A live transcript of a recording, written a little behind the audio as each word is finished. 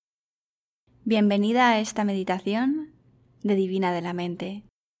Bienvenida a esta meditación de Divina de la Mente.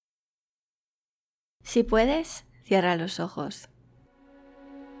 Si puedes, cierra los ojos.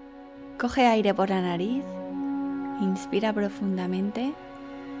 Coge aire por la nariz, inspira profundamente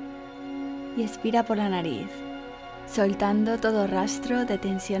y expira por la nariz, soltando todo rastro de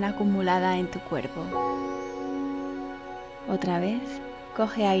tensión acumulada en tu cuerpo. Otra vez,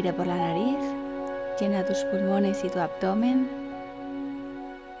 coge aire por la nariz, llena tus pulmones y tu abdomen,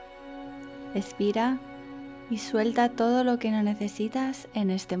 expira y suelta todo lo que no necesitas en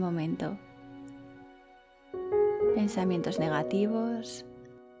este momento. Pensamientos negativos,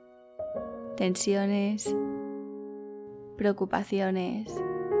 tensiones, preocupaciones,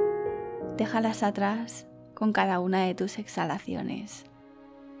 déjalas atrás con cada una de tus exhalaciones.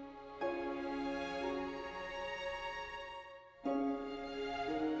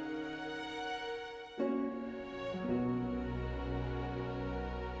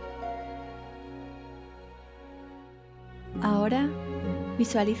 Ahora,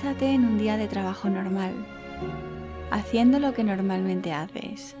 visualízate en un día de trabajo normal, haciendo lo que normalmente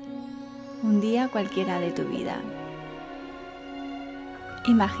haces, un día cualquiera de tu vida.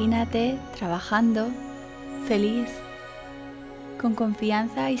 Imagínate trabajando, feliz, con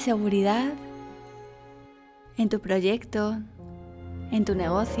confianza y seguridad en tu proyecto, en tu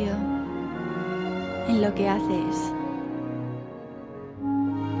negocio, en lo que haces.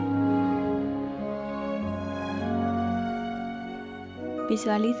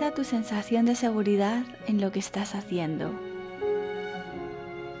 Visualiza tu sensación de seguridad en lo que estás haciendo,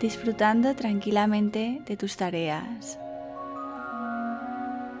 disfrutando tranquilamente de tus tareas,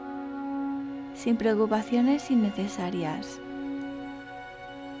 sin preocupaciones innecesarias,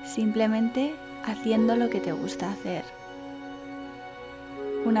 simplemente haciendo lo que te gusta hacer,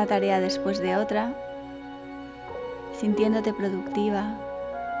 una tarea después de otra, sintiéndote productiva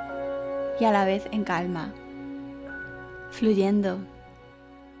y a la vez en calma, fluyendo.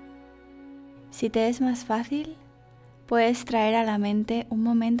 Si te es más fácil, puedes traer a la mente un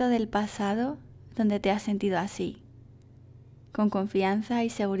momento del pasado donde te has sentido así, con confianza y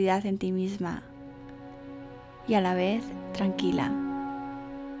seguridad en ti misma, y a la vez tranquila.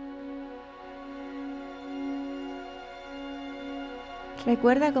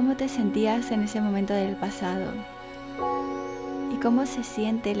 Recuerda cómo te sentías en ese momento del pasado y cómo se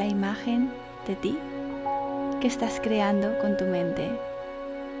siente la imagen de ti que estás creando con tu mente.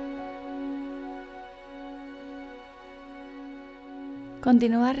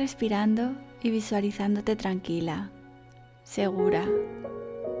 Continúa respirando y visualizándote tranquila, segura,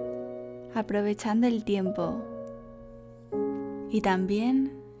 aprovechando el tiempo y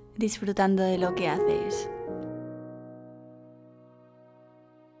también disfrutando de lo que haces.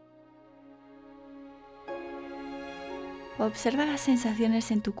 Observa las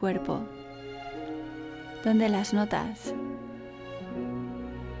sensaciones en tu cuerpo. ¿Dónde las notas?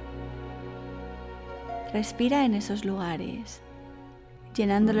 Respira en esos lugares,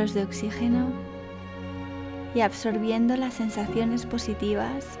 llenándolos de oxígeno y absorbiendo las sensaciones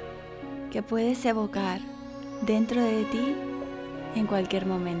positivas que puedes evocar dentro de ti en cualquier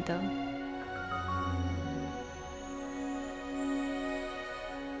momento.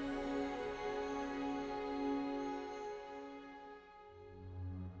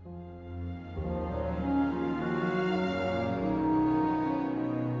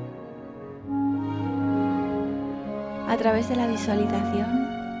 A través de la visualización,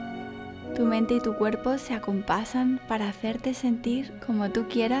 tu mente y tu cuerpo se acompasan para hacerte sentir como tú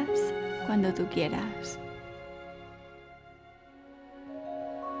quieras, cuando tú quieras.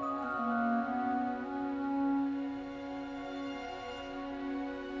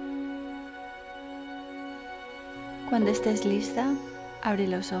 Cuando estés lista, abre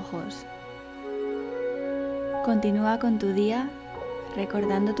los ojos. Continúa con tu día,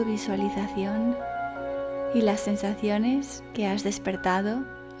 recordando tu visualización y las sensaciones que has despertado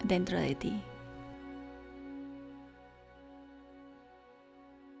dentro de ti.